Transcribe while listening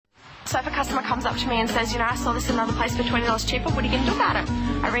So if a customer comes up to me and says, you know, I saw this in another place for $20 cheaper, what are you going to do about it?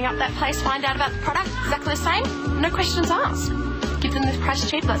 I ring up that place, find out about the product, exactly the same, no questions asked. Give them the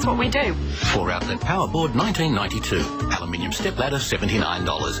price cheap, that's what we do. 4-outlet power board $19.92. Aluminium step ladder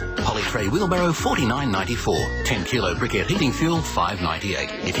 $79. Polytray wheelbarrow $49.94. 10-kilo briquette heating fuel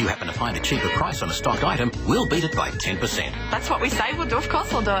 $5.98. If you happen to find a cheaper price on a stocked item, we'll beat it by 10%. That's what we say we'll do, of course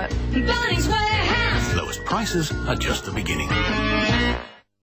we'll do it. Bunnings Warehouse. Lowest prices are just the beginning.